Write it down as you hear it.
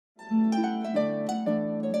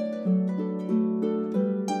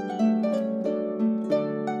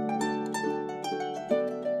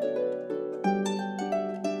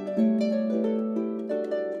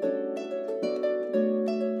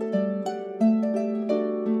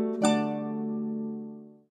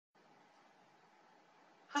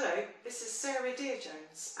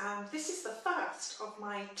Deere-Jones, and this is the first of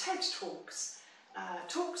my TED talks,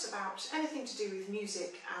 talks about anything to do with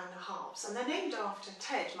music and harps, and they're named after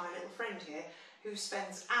Ted, my little friend here, who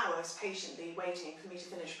spends hours patiently waiting for me to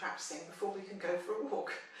finish practicing before we can go for a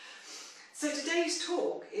walk. So today's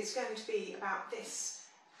talk is going to be about this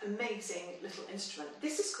amazing little instrument.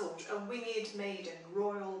 This is called a Winged Maiden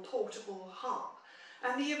Royal Portable Harp,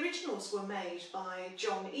 and the originals were made by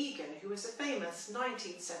John EGAN, who was a famous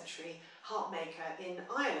 19th century harp maker in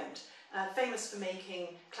Ireland, famous for making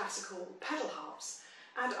classical pedal harps.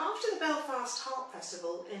 And after the Belfast Harp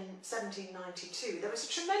Festival in 1792, there was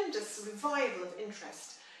a tremendous revival of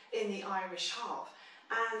interest in the Irish harp,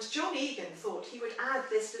 and John EGAN thought he would add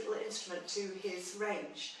this little instrument to his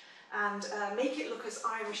range and make it look as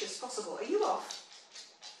Irish as possible. Are you off?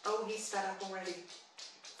 Oh, he's fed up already.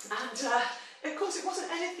 And of course it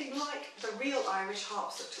wasn't anything like the real Irish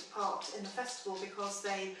harps that took part in the festival, because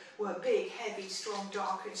they were big, heavy, strong,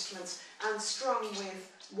 dark instruments and strung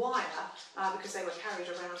with wire because they were carried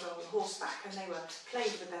around on horseback and they were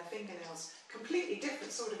played with their fingernails. Completely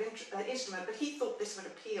different sort of instrument, but he thought this would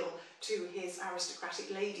appeal to his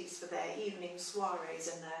aristocratic ladies for their evening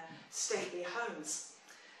soirees in their stately homes.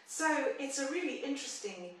 So it's a really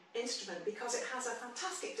interesting instrument because it has a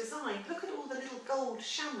fantastic design. Look at all the little gold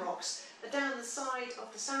shamrocks down the side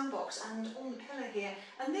of the soundbox and on the pillar here.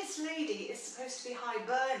 And this lady is supposed to be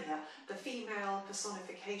Hibernia, the female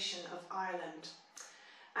personification of Ireland.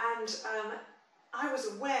 And I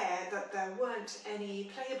was aware that there weren't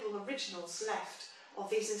any playable originals left of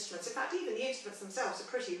these instruments. In fact, even the instruments themselves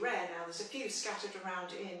are pretty rare now. There's a few scattered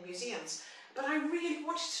around in museums. But I really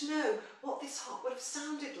wanted to know what this harp would have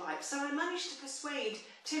sounded like, so I managed to persuade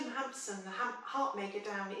Tim Hampson, the harp maker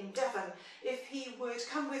down in Devon, if he would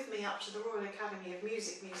come with me up to the Royal Academy of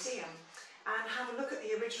Music Museum and have a look at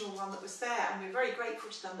the original one that was there, and we're very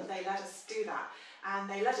grateful to them that they let us do that. And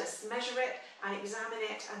they let us measure it and examine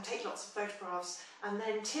it and take lots of photographs, and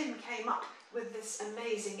then Tim came up with this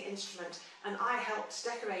amazing instrument and I helped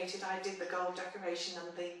decorate it. I did the gold decoration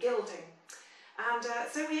and the gilding. And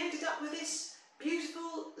so we ended up with this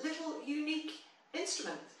beautiful little unique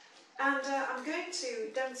instrument. And I'm going to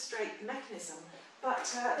demonstrate the mechanism, but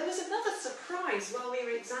there was another surprise while we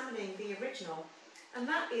were examining the original, and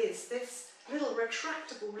that is this little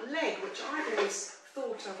retractable leg, which I've always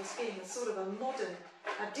thought of as being a sort of a modern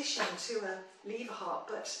addition to a lever harp,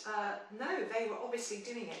 but no, they were obviously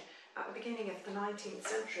doing it at the beginning of the 19th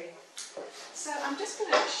century. So I'm just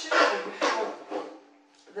going to show you how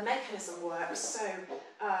the mechanism works. So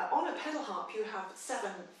on a pedal harp you have 7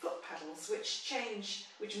 foot pedals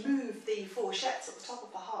which move the fourchettes at the top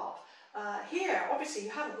of the harp. Here obviously you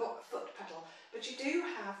haven't got a foot pedal, but you do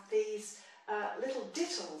have these little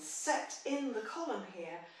dittles set in the column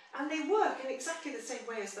here, and they work in exactly the same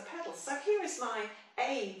way as the pedals. So here is my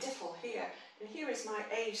A dittle here, and here is my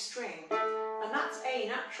A string, and that's A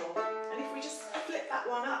natural, and if we just flip that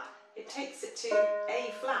one up, it takes it to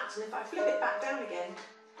A flat, and if I flip it back down again,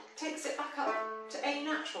 takes it back up to A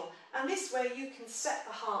natural, and this way you can set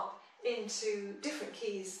the harp into different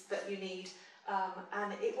keys that you need,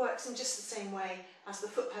 and it works in just the same way as the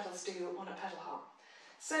foot pedals do on a pedal harp.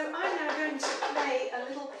 So I'm now going to play a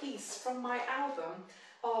little piece from my album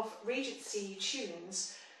of Regency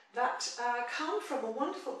tunes that come from a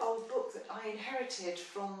wonderful old book that I inherited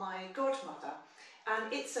from my godmother,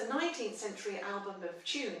 and it's a 19th century album of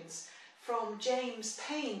tunes from James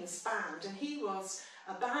Payne's band, and he was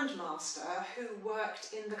a bandmaster who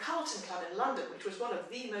worked in the Carlton Club in London, which was one of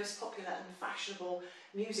the most popular and fashionable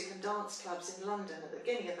music and dance clubs in London at the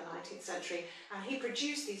beginning of the 19th century, and he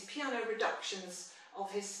produced these piano reductions of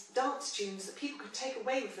his dance tunes that people could take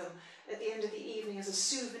away with them at the end of the evening as a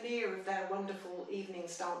souvenir of their wonderful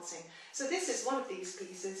evening's dancing. So this is one of these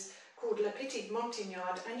pieces called La Petite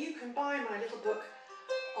Montagnarde, and you can buy my little book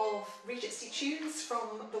of Regency tunes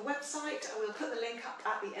from the website. I will put the link up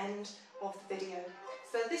at the end of the video.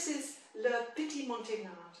 So this is La Petite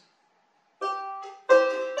Montagnarde.